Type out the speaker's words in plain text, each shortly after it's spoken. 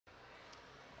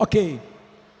Ok,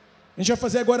 a gente vai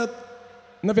fazer agora,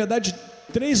 na verdade,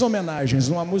 3 homenagens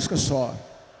numa música só.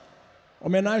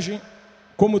 Homenagem,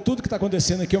 como tudo que está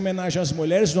acontecendo aqui, homenagem às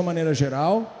mulheres de uma maneira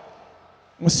geral.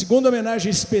 Uma segunda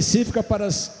homenagem específica para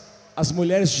as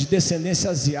mulheres de descendência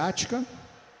asiática.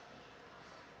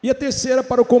 E a terceira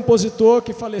para o compositor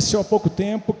que faleceu há pouco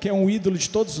tempo, que é um ídolo de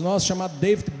todos nós, chamado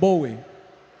David Bowie.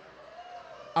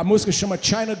 A música chama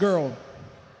China Girl.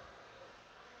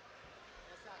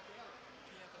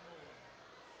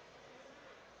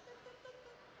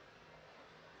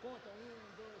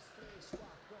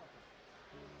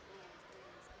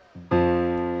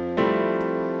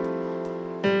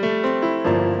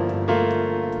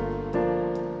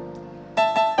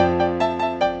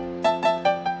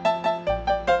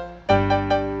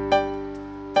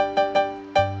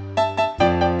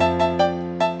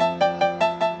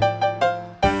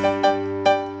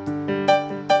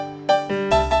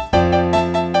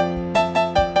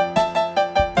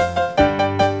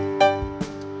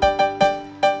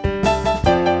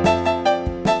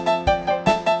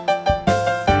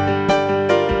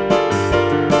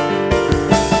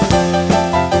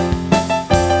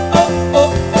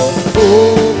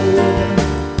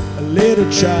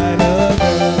 China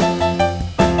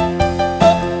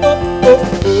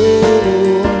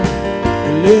girl,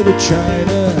 a little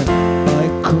China, I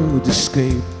could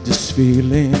escape this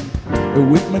feeling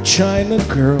with my China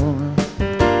girl.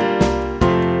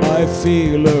 I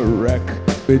feel a wreck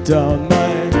without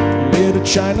my little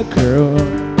China girl.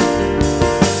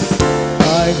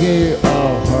 I hear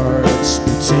our hearts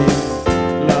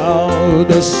beating loud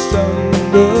as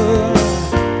thunder.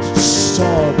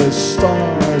 Saw the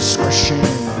stars crashing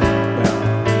down.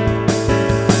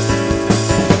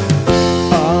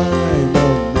 I'm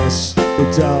a mess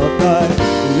without my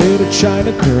little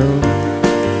China girl.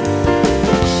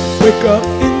 Wake up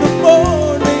in the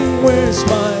morning, where's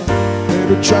my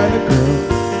little China girl?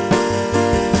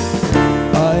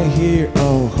 I hear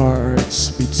our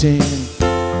hearts beating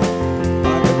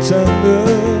like a thunder.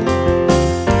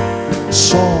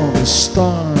 Saw the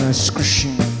stars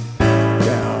crashing.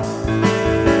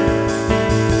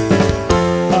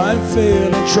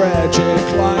 Feeling tragic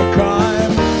like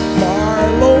I'm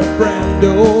Marlon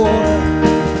Brando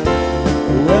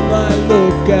when I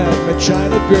look at my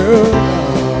China girl.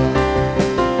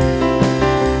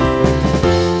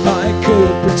 I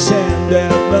could pretend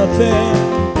that nothing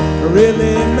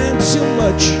really meant too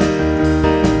much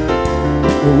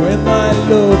when I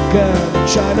look at my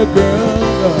China girl.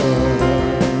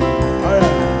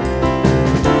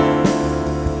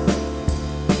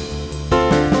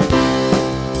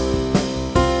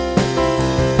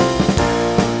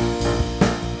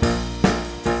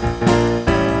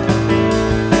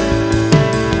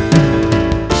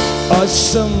 I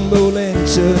stumble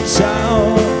into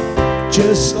town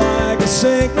just like a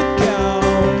sacred cow.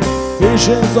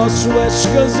 Visions of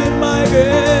switchers in my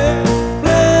head,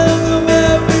 blend of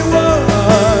everyone.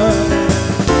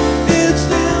 It's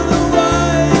in the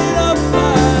white of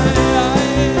my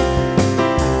eye.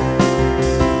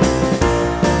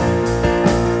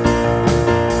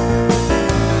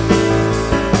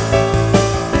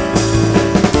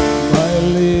 My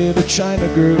little China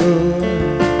girl,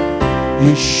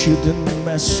 you shouldn't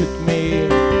mess with me.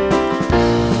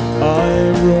 I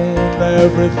ruined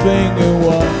everything you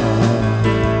want.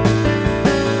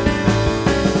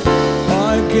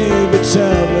 I gave you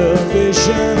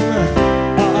television,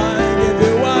 I gave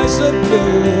you eyes of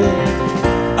blue.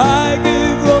 I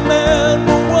gave you a man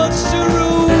who wants to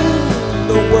rule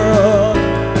the world.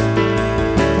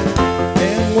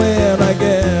 And when I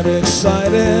get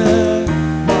excited,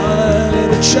 my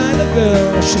little China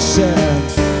girl, she said,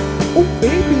 "Oh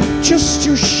baby, just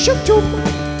you shut your mouth."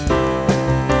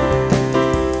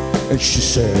 And she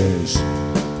says,